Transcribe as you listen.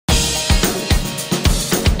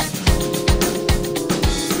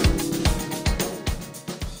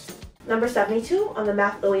Number 72 on the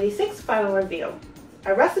Math 086 final review.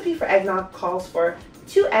 A recipe for eggnog calls for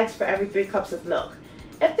 2 eggs for every 3 cups of milk.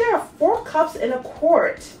 If there are 4 cups in a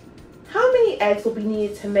quart, how many eggs will be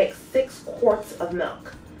needed to make 6 quarts of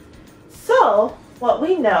milk? So what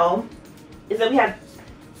we know is that we have,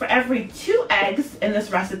 for every 2 eggs in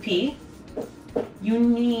this recipe, you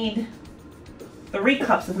need 3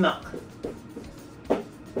 cups of milk.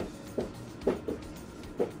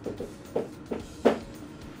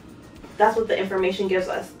 That's what the information gives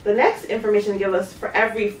us. The next information gives us for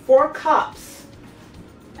every 4 cups,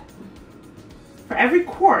 for every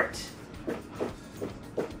quart,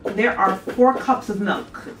 there are 4 cups of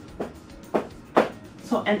milk.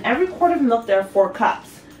 So in every quart of milk, there are 4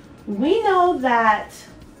 cups. We know that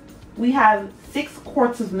we have 6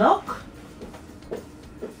 quarts of milk.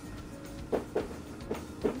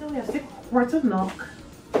 We have 6 quarts of milk.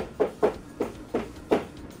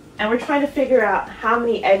 And we're trying to figure out how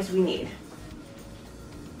many eggs we need.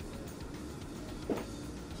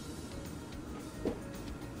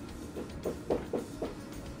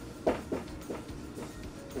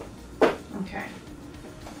 Okay.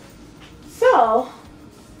 So,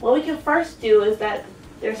 what we can first do is that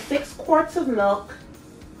there's 6 quarts of milk.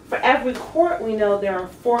 For every quart, we know there are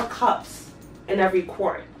 4 cups in every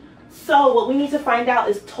quart. So what we need to find out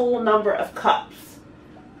is total number of cups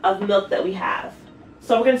of milk that we have.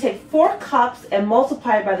 So we're going to take 4 cups and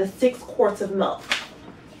multiply it by the 6 quarts of milk.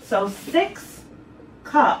 So 6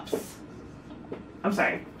 cups, I'm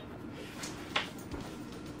sorry.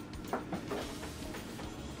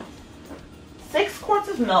 Six quarts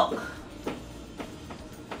of milk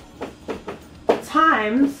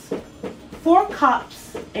times 4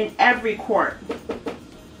 cups in every quart.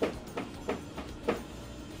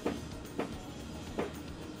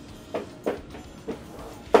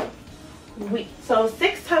 So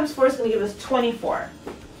 6 times 4 is going to give us 24.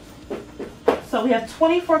 So we have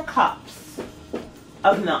 24 cups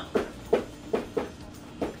of milk.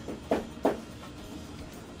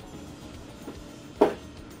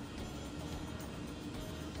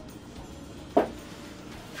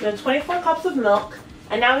 We have 24 cups of milk,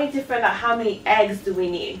 and now we need to find out how many eggs do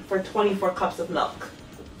we need for 24 cups of milk.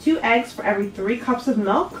 2 eggs for every 3 cups of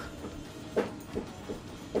milk.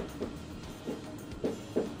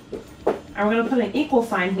 And we're going to put an equal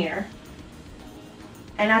sign here.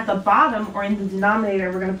 And at the bottom, or in the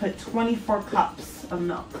denominator, we're going to put 24 cups of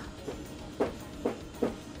milk.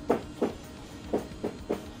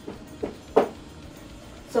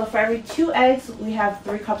 So for every 2 eggs, we have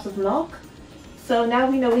 3 cups of milk. So now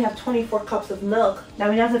we know we have 24 cups of milk. Now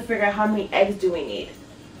we have to figure out how many eggs do we need.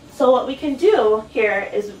 So what we can do here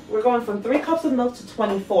is we're going from 3 cups of milk to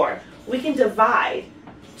 24. We can divide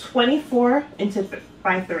 24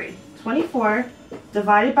 by 3. 24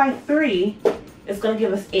 divided by 3 is going to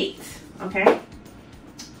give us 8, okay?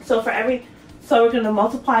 So we're going to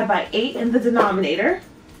multiply by 8 in the denominator.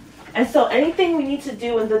 And so anything we need to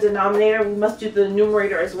do in the denominator, we must do the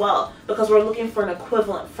numerator as well, because we're looking for an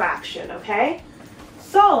equivalent fraction, okay?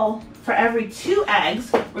 So for every 2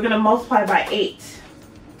 eggs, we're going to multiply by 8.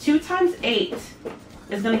 2 times 8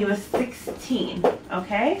 is going to give us 16,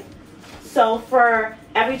 okay? So for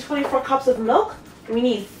every 24 cups of milk, we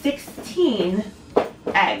need 16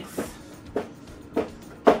 eggs.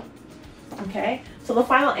 Okay, so the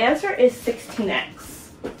final answer is 16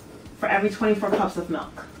 eggs for every 24 cups of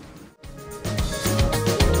milk.